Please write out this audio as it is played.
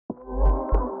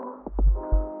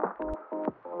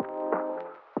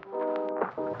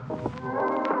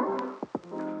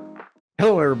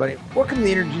Hello, everybody. Welcome to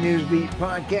the Energy News Beat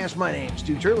podcast. My name is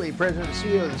Stuart Turley, President and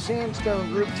CEO of the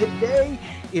Sandstone Group. Today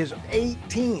is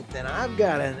 18th, and I've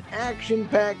got an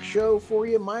action-packed show for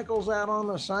you. Michael's out on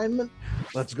assignment.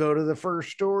 Let's go to the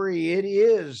first story.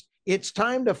 It's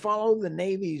time to follow the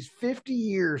Navy's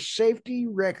 50-year safety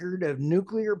record of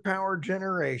nuclear power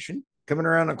generation. Coming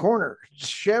around the corner,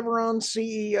 Chevron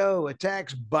CEO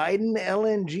attacks Biden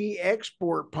LNG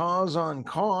export pause on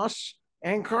costs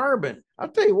and carbon. I'll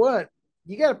tell you what,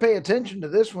 you got to pay attention to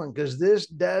this one because this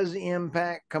does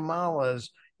impact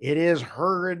Kamala's. It is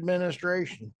her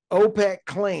administration. OPEC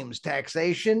claims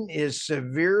taxation is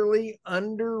severely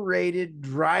underrated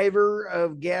driver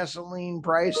of gasoline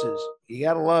prices. You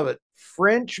got to love it.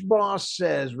 French boss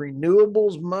says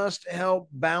renewables must help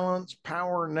balance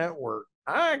power network.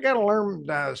 I got to learn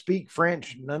to speak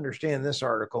French and understand this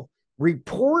article.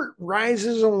 Report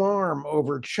rises alarm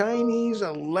over Chinese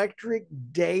electric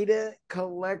data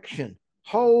collection.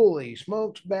 Holy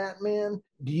smokes, Batman.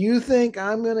 Do you think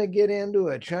I'm going to get into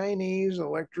a Chinese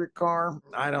electric car?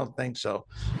 I don't think so.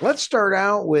 Let's start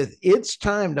out with it's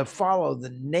time to follow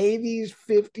the Navy's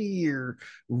 50-year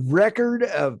record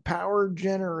of power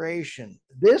generation.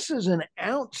 This is an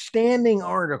outstanding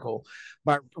article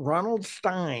by Ronald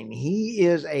Stein. He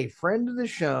is a friend of the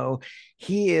show.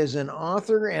 He is an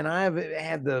author, and I've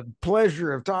had the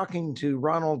pleasure of talking to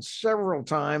Ronald several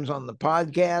times on the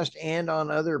podcast and on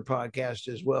other podcasts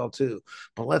as well, too.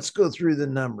 But let's go through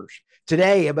the numbers.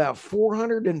 Today, about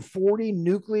 440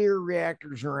 nuclear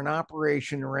reactors are in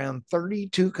operation around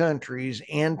 32 countries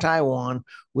and Taiwan,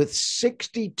 with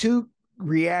 62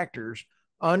 reactors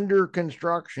under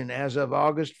construction as of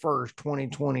August 1st,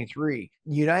 2023.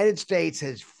 The United States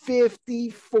has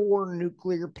 54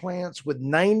 nuclear plants with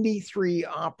 93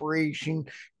 operation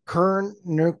current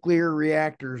nuclear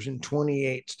reactors in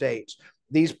 28 states.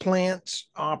 These plants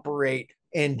operate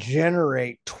and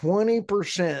generate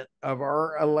 20% of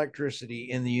our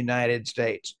electricity in the United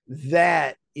States.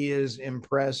 That is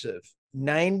impressive.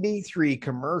 93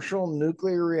 commercial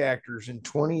nuclear reactors in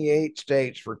 28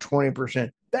 states for 20%.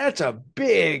 That's a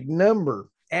big number.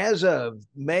 As of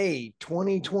May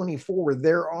 2024,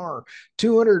 there are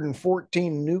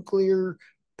 214 nuclear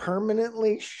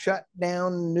permanently shut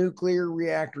down nuclear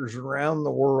reactors around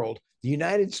the world. The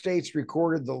United States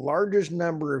recorded the largest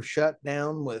number of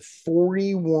shutdown with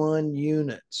 41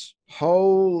 units.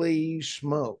 Holy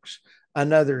smokes.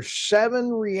 Another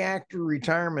 7 reactor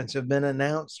retirements have been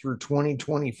announced through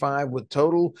 2025, with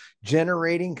total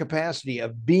generating capacity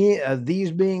of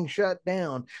these being shut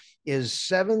down is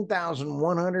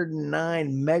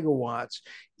 7,109 megawatts,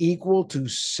 equal to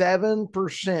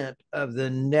 7% of the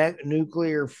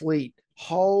nuclear fleet.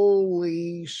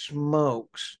 Holy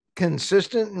smokes.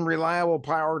 Consistent and reliable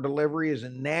power delivery is a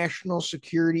national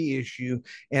security issue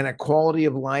and a quality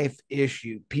of life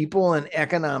issue. People and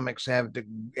economics have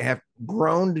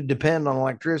grown to depend on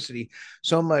electricity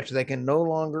so much they can no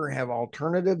longer have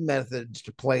alternative methods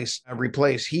to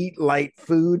replace heat, light,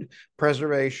 food,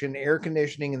 preservation, air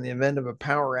conditioning in the event of a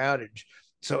power outage.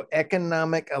 So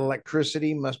economic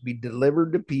electricity must be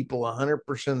delivered to people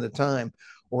 100% of the time,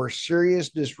 or serious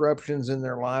disruptions in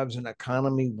their lives and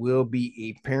economy will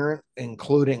be apparent,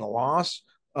 including loss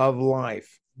of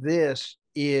life. This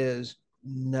is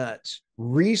nuts.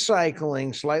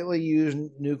 Recycling slightly used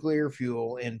nuclear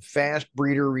fuel in fast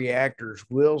breeder reactors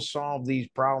will solve these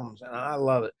problems, and I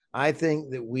love it. I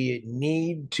think that we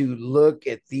need to look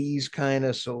at these kind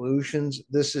of solutions.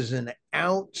 This is an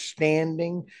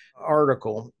outstanding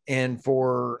article. And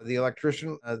for the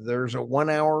electrician, there's a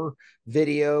 1-hour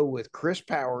video with Chris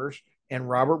Powers and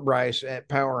Robert Bryce at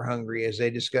Power Hungry as they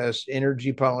discuss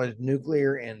energy policy,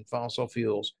 nuclear, and fossil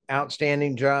fuels.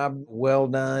 Outstanding job. Well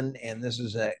done. And this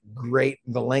is the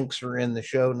links are in the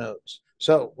show notes.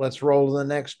 So let's roll to the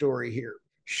next story here.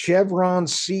 Chevron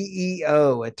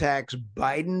CEO attacks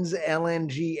Biden's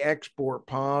LNG export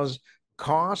pause,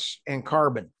 costs, and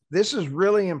carbon. This is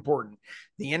really important.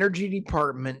 The Energy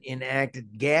Department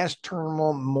enacted gas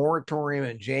terminal moratorium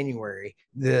in January.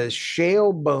 The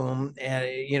shale boom,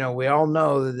 and we all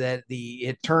know that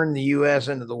it turned the U.S.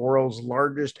 into the world's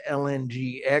largest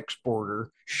LNG exporter.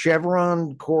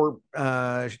 Chevron Corp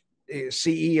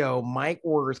CEO Mike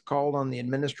Wirth called on the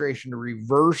administration to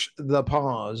reverse the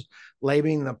pause,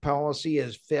 labeling the policy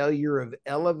as failure of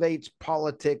elevates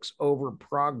politics over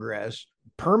progress.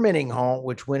 Permitting halt,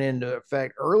 which went into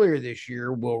effect earlier this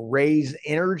year, will raise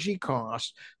energy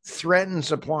costs, threaten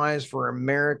supplies for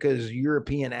America's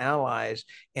European allies,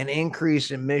 and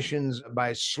increase emissions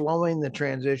by slowing the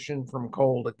transition from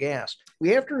coal to gas. We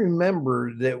have to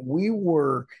remember that we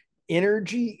were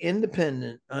energy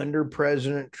independent under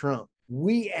President Trump.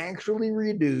 We actually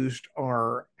reduced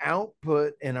our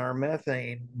output and our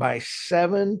methane by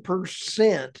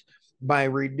 7% by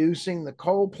reducing the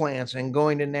coal plants and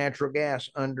going to natural gas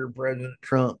under President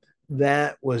Trump.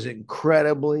 That was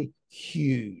incredibly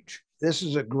huge. This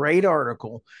is a great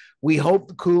article. We hope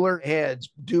the cooler heads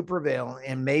do prevail,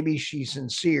 and maybe she's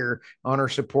sincere on her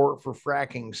support for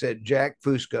fracking, said Jack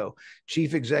Fusco,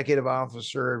 chief executive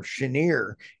officer of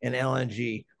Cheniere and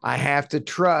LNG. I have to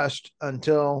trust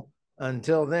until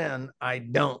then, I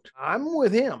don't. I'm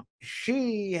with him.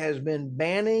 She has been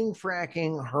banning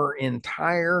fracking her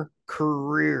entire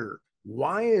career.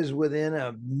 Why is within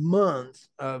a month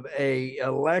of a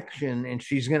election and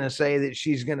she's going to say that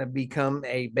she's going to become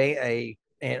an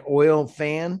oil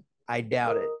fan? I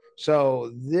doubt it.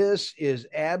 So this is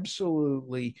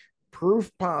absolutely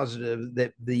proof positive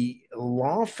that the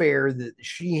lawfare that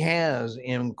she has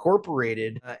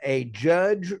incorporated, a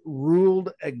judge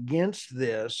ruled against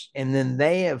this, and then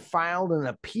they have filed an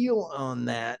appeal on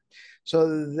that.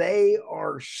 So they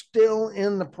are still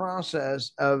in the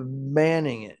process of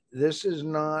banning it. This is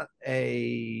not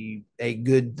a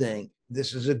good thing.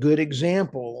 This is a good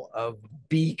example of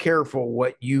be careful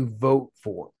what you vote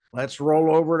for. Let's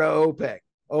roll over to OPEC.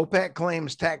 OPEC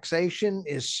claims taxation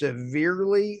is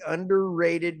severely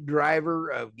underrated driver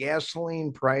of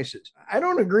gasoline prices. I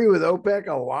don't agree with OPEC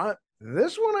a lot.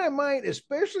 This one I might,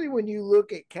 especially when you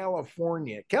look at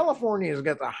California. California has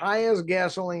got the highest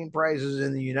gasoline prices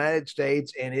in the United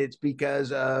States, and it's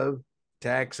because of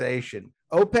taxation.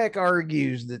 OPEC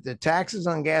argues that the taxes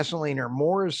on gasoline are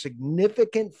more a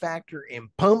significant factor in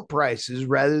pump prices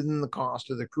rather than the cost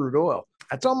of the crude oil.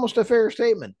 That's almost a fair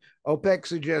statement. OPEC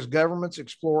suggests governments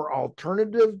explore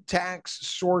alternative tax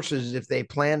sources if they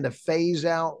plan to phase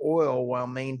out oil while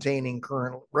maintaining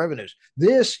current revenues.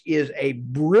 This is a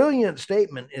brilliant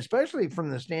statement, especially from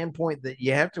the standpoint that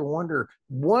you have to wonder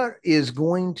what is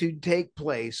going to take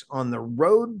place on the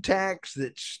road tax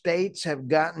that states have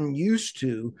gotten used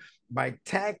to by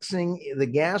taxing the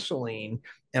gasoline,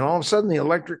 and all of a sudden the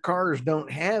electric cars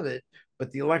don't have it.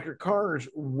 But the electric cars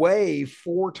weigh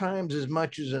 4 times as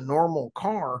much as a normal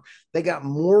car. They got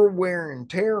more wear and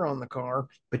tear on the car,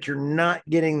 but you're not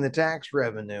getting the tax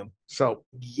revenue. So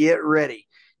get ready.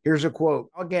 Here's a quote.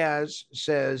 Gas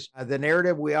says, the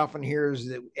narrative we often hear is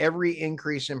that every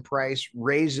increase in price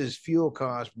raises fuel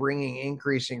costs, bringing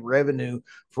increasing revenue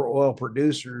for oil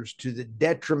producers to the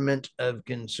detriment of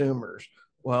consumers.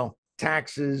 Well,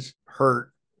 taxes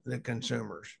hurt the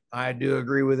consumers. I do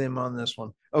agree with him on this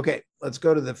one. Okay, let's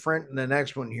go to the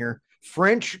next one here.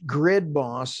 French grid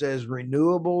boss says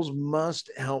renewables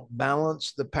must help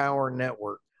balance the power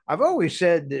network. I've always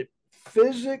said that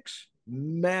physics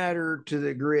matter to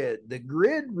the grid. The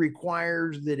grid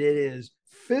requires that it is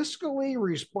fiscally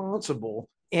responsible,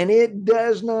 and it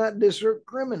does not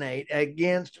discriminate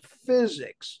against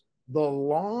physics. The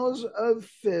laws of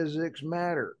physics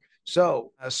matter.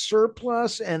 So a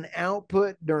surplus and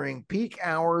output during peak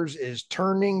hours is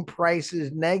turning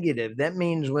prices negative. That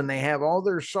means when they have all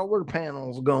their solar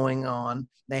panels going on,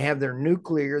 they have their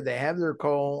nuclear, they have their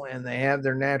coal, and they have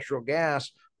their natural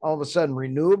gas. All of a sudden,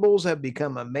 renewables have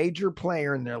become a major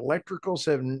player in the electrical.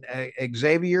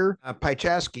 Xavier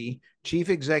Pichaski, chief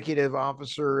executive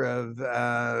officer of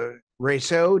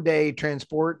Réseau de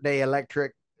Transport des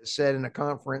Electriques, said in a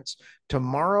conference,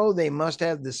 tomorrow they must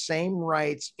have the same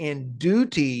rights and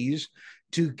duties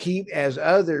to keep as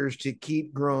others to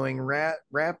keep growing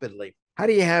rapidly. How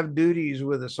do you have duties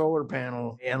with a solar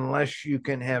panel unless you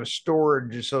can have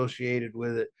storage associated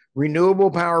with it? Renewable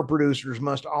power producers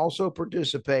must also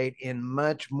participate in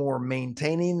much more,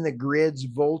 maintaining the grid's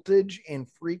voltage and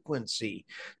frequency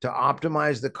to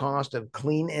optimize the cost of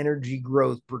clean energy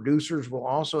growth. Producers will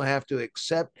also have to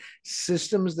accept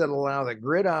systems that allow the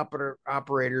grid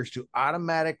operators to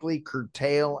automatically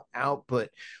curtail output,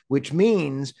 which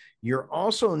means you're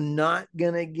also not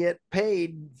going to get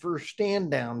paid for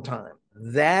stand down time.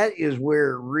 That is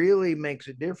where it really makes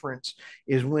a difference,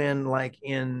 is when, like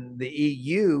in the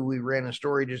EU, we ran a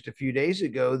story just a few days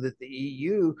ago that the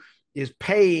EU is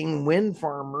paying wind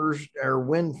farmers or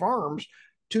wind farms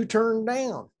to turn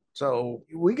down. So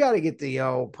we got to get the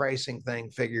old pricing thing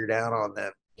figured out on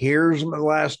that. Here's my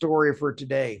last story for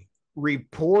today.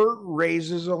 Report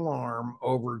raises alarm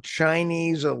over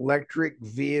Chinese electric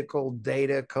vehicle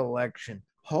data collection.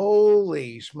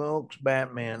 Holy smokes,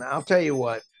 Batman. I'll tell you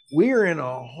what, We are in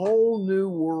a whole new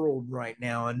world right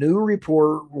now. A new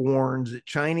report warns that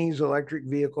Chinese electric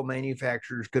vehicle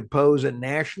manufacturers could pose a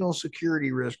national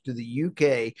security risk to the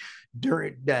UK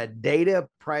during data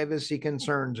privacy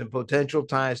concerns and potential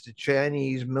ties to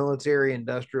Chinese military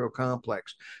industrial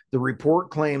complex. The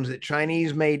report claims that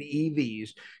Chinese made EVs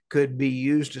could be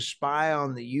used to spy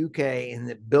on the UK and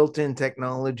that built-in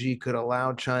technology could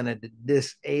allow China to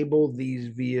disable these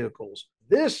vehicles.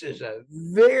 This is a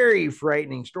very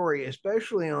frightening story,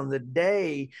 especially on the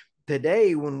day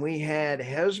today when we had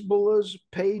Hezbollah's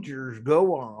pagers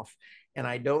go off. And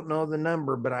I don't know the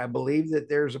number, but I believe that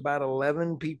there's about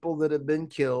 11 people that have been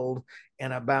killed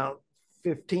and about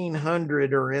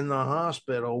 1,500 are in the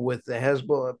hospital with the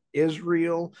Hezbollah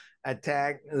Israel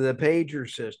attack the pager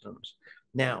systems.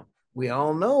 Now, we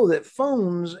all know that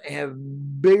phones have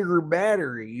bigger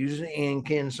batteries, and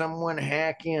can someone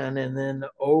hack in and then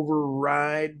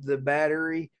override the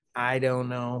battery? I don't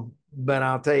know. But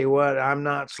I'll tell you what, I'm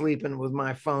not sleeping with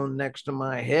my phone next to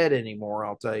my head anymore.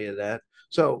 I'll tell you that.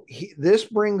 So this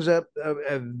brings up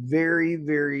a very,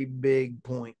 very big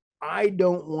point. I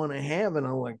don't want to have an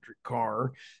electric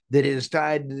car that is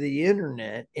tied to the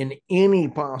internet in any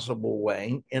possible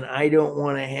way. And I don't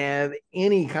want to have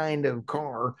any kind of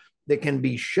car that can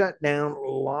be shut down,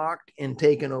 locked, and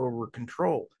taken over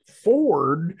control.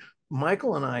 Ford,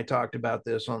 Michael and I talked about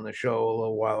this on the show a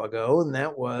little while ago, and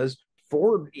that was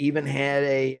Ford even had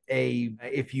a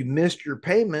if you missed your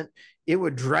payment, it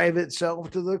would drive itself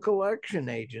to the collection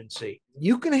agency.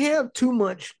 You can have too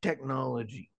much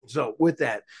technology. So with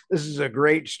that, this is a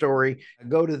great story.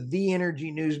 Go to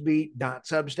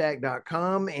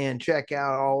theenergynewsbeat.substack.com and check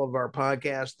out all of our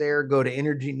podcasts there. Go to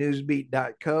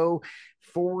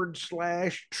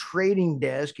energynewsbeat.co/trading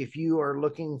desk if you are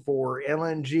looking for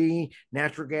LNG,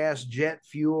 natural gas, jet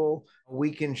fuel. We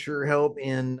can sure help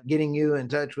in getting you in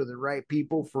touch with the right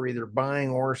people for either buying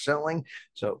or selling.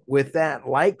 So with that,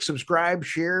 like, subscribe,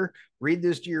 share, read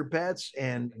this to your pets,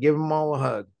 and give them all a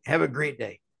hug. Have a great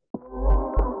day.